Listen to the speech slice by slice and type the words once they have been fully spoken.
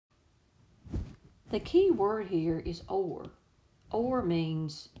The key word here is or. Or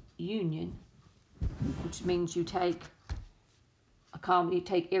means union, which means you take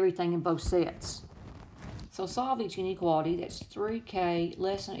everything in both sets. So solve each inequality. That's 3k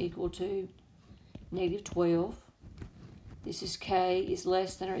less than or equal to negative 12. This is k is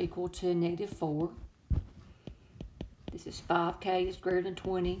less than or equal to negative 4. This is 5k is greater than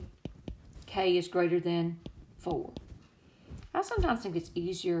 20. K is greater than 4. I sometimes think it's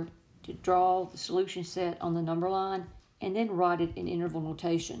easier to draw the solution set on the number line and then write it in interval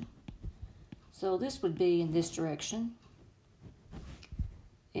notation. So this would be in this direction.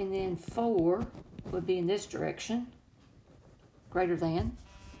 And then 4 would be in this direction, greater than.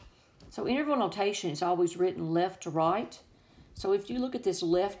 So interval notation is always written left to right. So if you look at this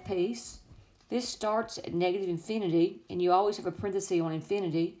left piece, this starts at negative infinity, and you always have a parenthesis on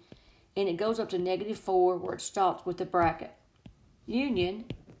infinity, and it goes up to negative 4 where it stops with the bracket. Union,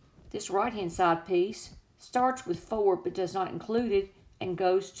 this right-hand side piece, starts with 4 but does not include it and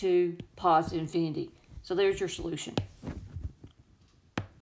goes to positive infinity. So there's your solution.